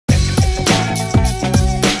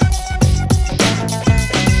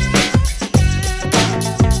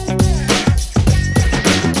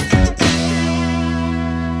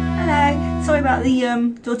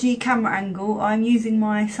dodgy camera angle. I'm using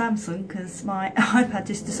my Samsung because my iPad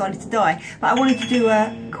just decided to die. But I wanted to do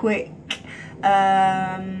a quick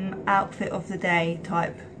outfit of the day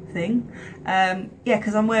type thing. Yeah,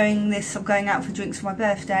 because I'm wearing this. I'm going out for drinks for my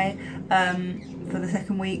birthday for the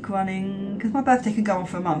second week running, because my birthday can go on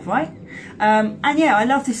for a month, right? And yeah, I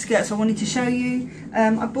love this skirt, so I wanted to show you.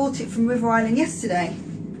 I bought it from River Island yesterday.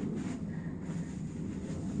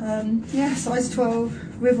 Yeah, size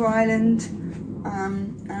 12, River Island,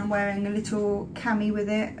 and I'm wearing a little cami with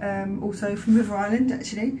it, also from River Island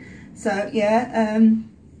actually. So yeah,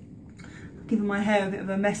 giving my hair a bit of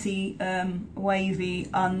a messy, wavy,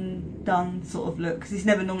 undone sort of look, because it's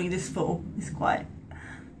never normally this full. It's quite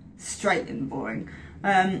straight and boring.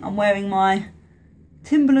 I'm wearing my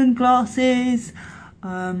Timberland glasses.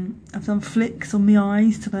 I've done flicks on my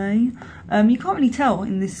eyes today. You can't really tell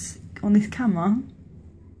in this on this camera,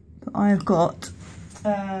 but I've got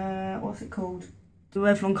what's it called? The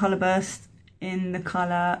Revlon Colour Burst in the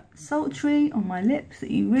colour Sultry on my lips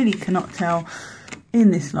that you really cannot tell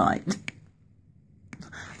in this light.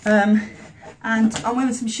 And I'm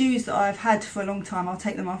wearing some shoes that I've had for a long time. I'll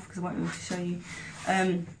take them off because I won't be able to show you.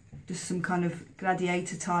 Just some kind of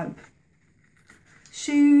gladiator type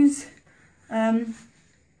shoes. Yeah,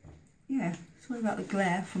 sorry about the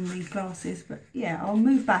glare from the glasses, but yeah, I'll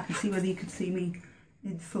move back and see whether you can see me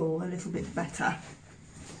in full a little bit better.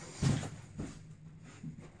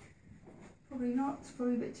 Probably not, it's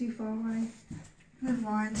probably a bit too far away. Never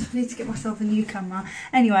mind, I need to get myself a new camera.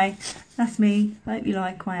 Anyway, that's me. I hope you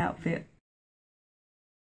like my outfit.